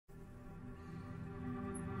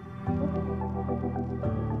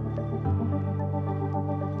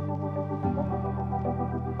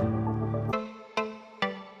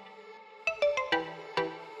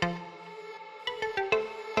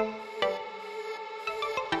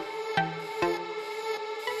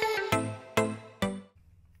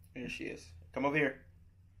she is. Come over here.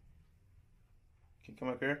 Can you come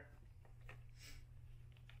up here?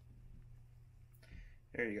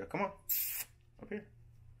 There you go. Come on. Up here.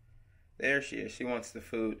 There she is. She wants the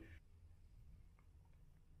food.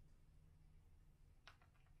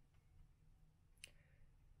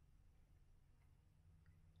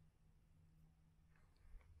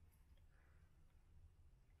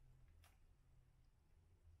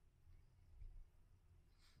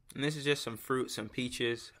 And this is just some fruit, some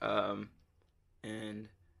peaches, and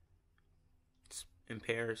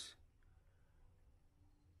pears.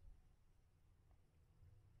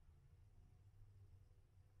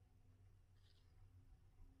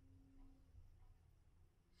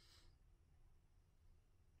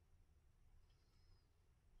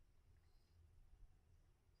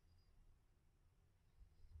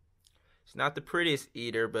 She's not the prettiest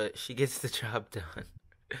eater, but she gets the job done.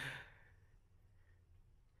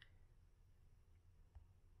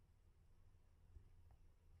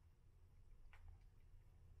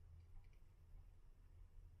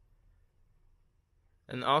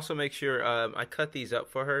 And also make sure I cut these up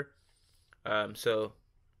for her. So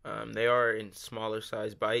they are in smaller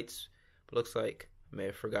size bites. But looks like I may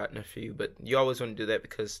have forgotten a few, but you always want to do that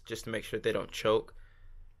because just to make sure they don't choke.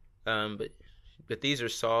 But these are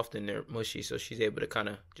soft and they're mushy, so she's able to kind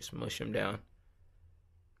of just mush them down.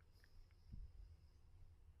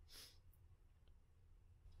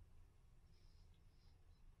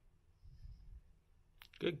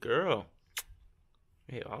 Good girl.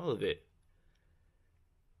 Hey, all of it.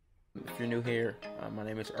 If you're new here, my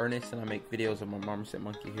name is Ernest, and I make videos of my Marmoset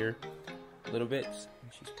monkey here. Little bits.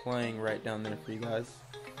 She's playing right down there for you guys.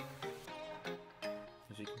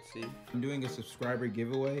 As you can see, I'm doing a subscriber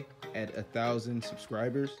giveaway at 1,000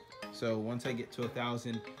 subscribers. So once I get to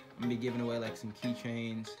 1,000, I'm gonna be giving away like some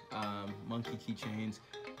keychains, monkey keychains,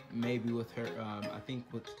 maybe with her, I think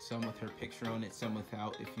with some with her picture on it, some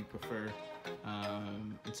without if you prefer.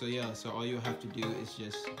 And so yeah, so all you'll have to do is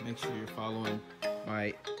just make sure you're following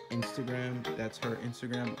my Instagram. That's her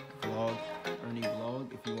Instagram, vlog, Ernie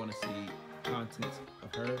Vlog, if you want to see content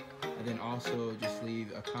of her. And then also just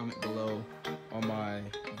leave a comment below on my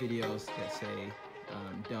videos that say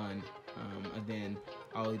done, and then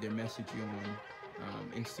I'll either message you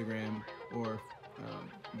on Instagram or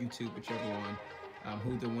YouTube, whichever one,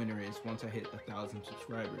 who the winner is once I hit 1,000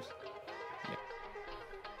 subscribers. Yeah.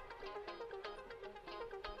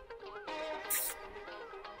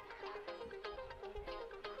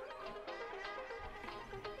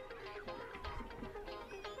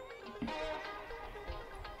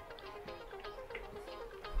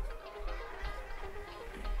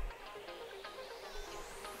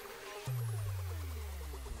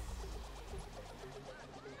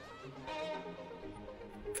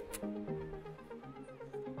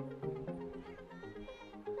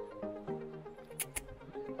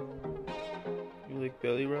 You like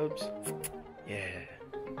belly rubs? Yeah.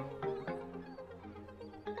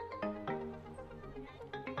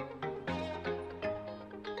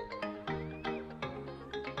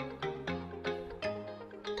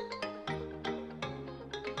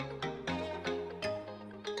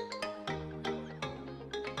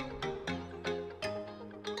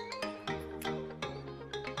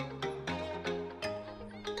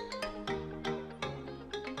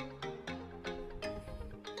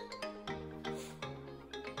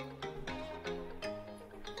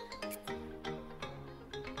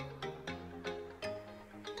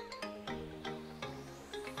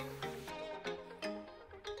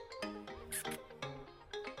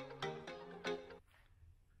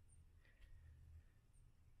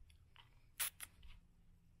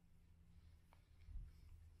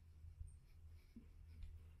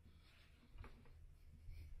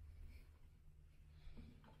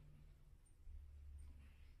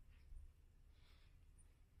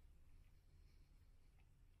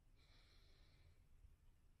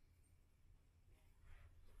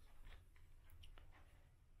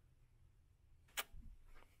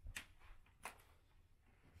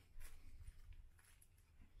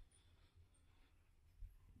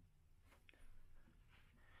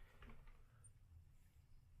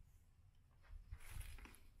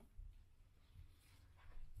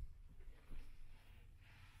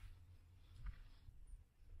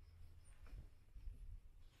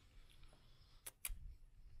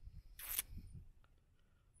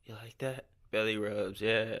 You like that? Belly rubs,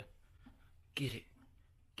 yeah. Get it.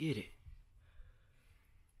 Get it.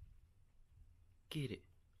 Get it.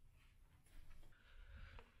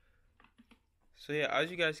 So yeah,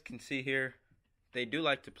 as you guys can see here, they do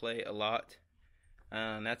like to play a lot.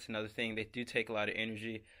 That's another thing. They do take a lot of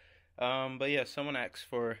energy. But yeah, someone asked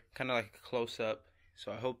for kind of like a close-up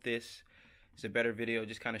So I hope this is a better video,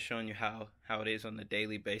 just kind of showing you how it is on the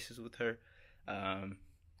daily basis with her. Come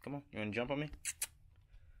on, you want to jump on me?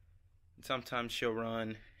 Sometimes she'll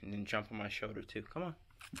run and then jump on my shoulder too. Come on.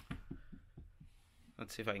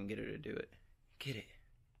 Let's see if I can get her to do it. Get it.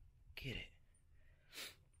 Get it.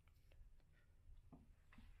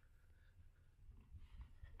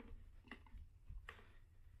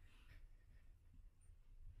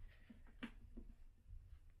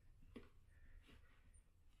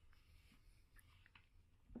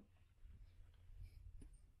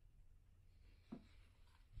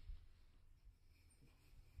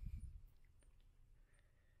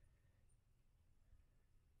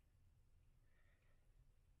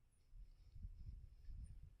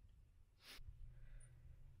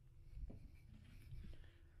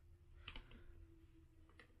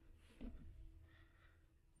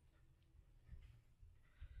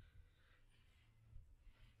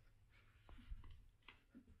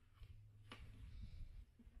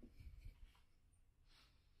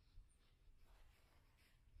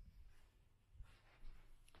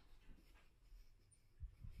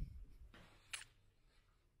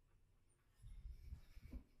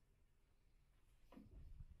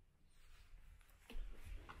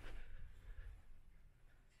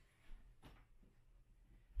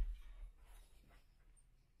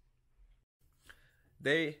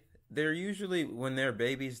 They're usually, when they're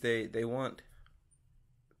babies, they want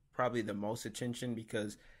probably the most attention,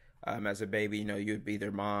 because as a baby, you know, you'd be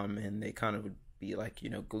their mom and they kind of would be like, you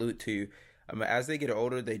know, glued to you. As they get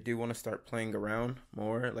older, they do want to start playing around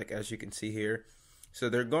more, like as you can see here. So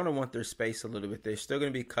they're going to want their space a little bit. They're still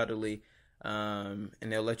going to be cuddly, and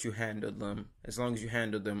they'll let you handle them as long as you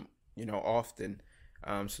handle them, you know, often,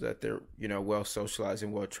 so that they're, you know, well socialized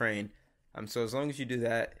and well trained. So as long as you do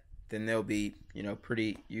that, then they'll be, you know,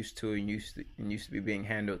 pretty used to it and used to be being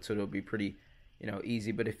handled. So they'll be pretty, you know,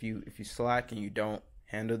 easy. But if you slack and you don't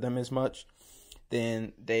handle them as much,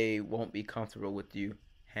 then they won't be comfortable with you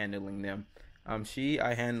handling them. I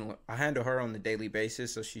handle her on the daily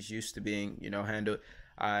basis, so she's used to being, you know, handled.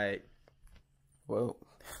 Whoa.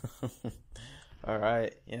 All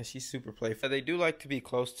right. Yeah, she's super playful. They do like to be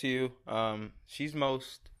close to you. She's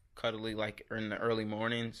most cuddly like in the early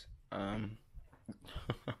mornings.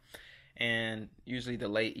 And usually the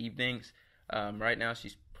late evenings. Right now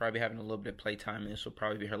she's probably having a little bit of playtime, and this will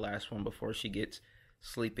probably be her last one before she gets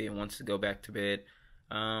sleepy and wants to go back to bed.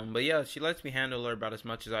 But yeah, she lets me handle her about as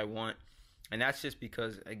much as I want, and that's just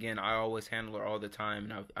because, again, I always handle her all the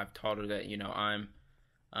time, and I've taught her that, you know, I'm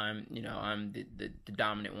the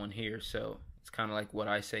dominant one here. So it's kind of like what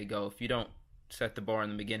I say go. If you don't set the bar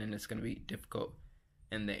in the beginning, it's going to be difficult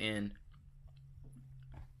in the end.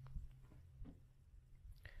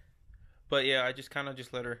 But yeah, I just kind of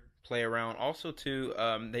just let her play around. Also, too,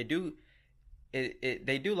 they do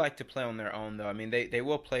like to play on their own, though. I mean, they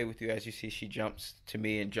will play with you. As you see, she jumps to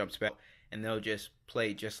me and jumps back, and they'll just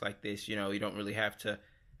play just like this. You know, you don't really have to,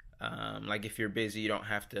 like if you're busy, you don't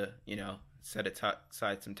have to, you know, set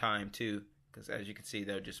aside some time too, because as you can see,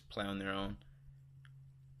 they'll just play on their own.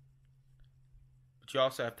 But you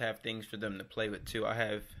also have to have things for them to play with too. I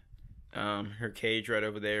have her cage right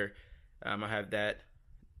over there. I have that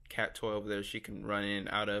cat toy over there she can run in and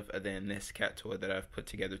out of, and then this cat toy that I've put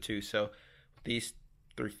together too. So with these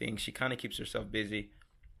three things, she kind of keeps herself busy.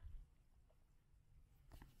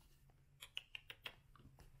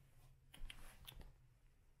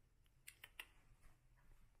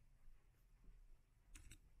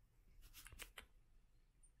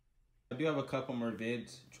 I do have a couple more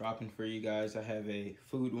vids dropping for you guys. I have a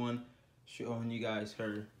food one showing you guys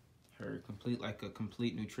her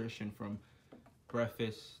complete nutrition from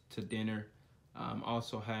breakfast to dinner.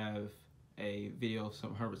 Also have a video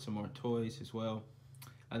of her with some more toys as well.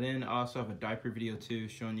 And then I also have a diaper video too,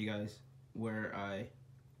 showing you guys where I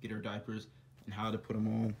get her diapers and how to put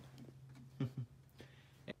them on.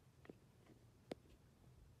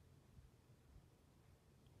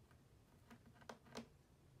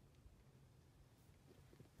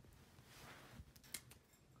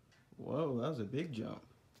 Whoa, that was a big jump.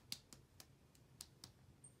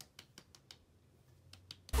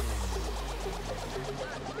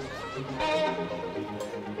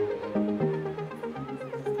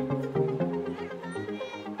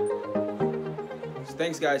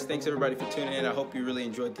 Thanks guys, thanks everybody for tuning in. I hope you really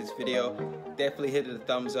enjoyed this video. Definitely hit the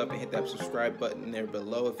thumbs up and hit that subscribe button there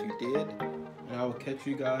below if you did. And I will catch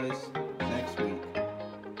you guys